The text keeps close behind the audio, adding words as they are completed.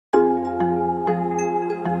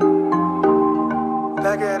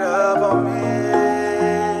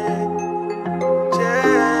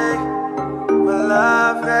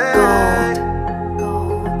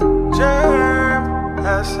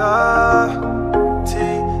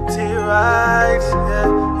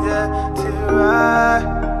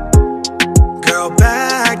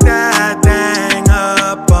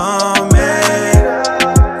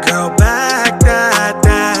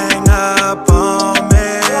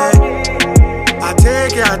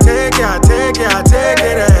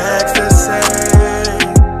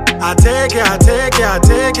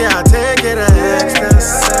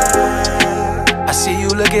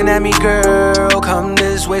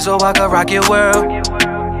so I could rock your world.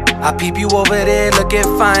 I peep you over there looking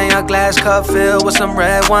fine, a glass cup filled with some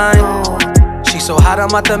red wine. She so hot I'm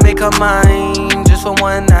about to make her mine, just for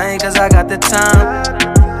one night cause I got the time.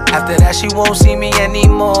 After that she won't see me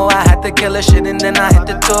anymore. I had to kill her shit and then I hit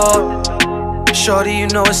the door. Shorty, you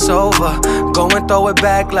know it's over. Go and throw it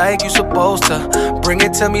back like you supposed to. Bring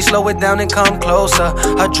it to me, slow it down and come closer.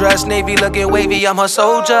 Her dress navy looking wavy, I'm her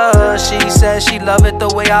soldier. She says she love it the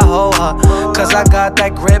way I hold her, cause I got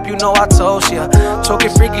that grip, you know I told ya.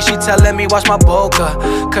 Talking freaky, she telling me watch my boca,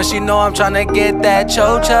 cause she know I'm tryna get that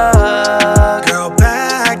chocha. Girl,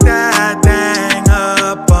 back that thing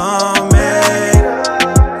up on me.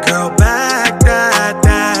 Girl, back that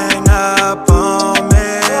thing up on me.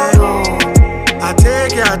 I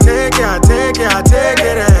take it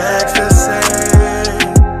to ecstasy.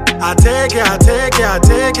 I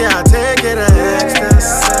take it to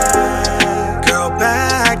ecstasy. Girl,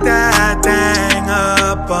 back that thing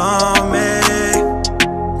up on me.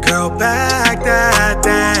 Girl, back that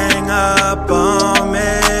thing up on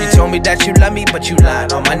me. You told me that you love me, but you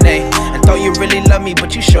lied on my name. And thought you really love me,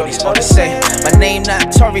 but you shorty's all the same. My name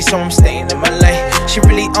not Tory, so I'm staying in my lane. She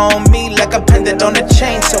really on me like a pendant on a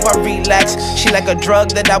chain, so I relax. She like a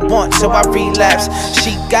drug that I want, so I relapse.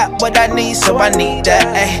 She got what I need, so I need that,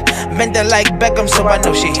 ayy. Bend her like Beckham, so I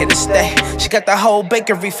know she here to stay. She got the whole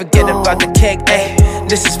bakery, forget about the cake, ayy.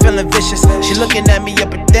 This is feeling vicious. She looking at me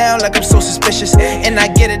up and down like I'm so suspicious. And I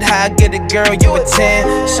get it how I get it, girl, you a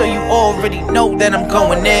 10, so you already know that I'm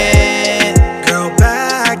going in.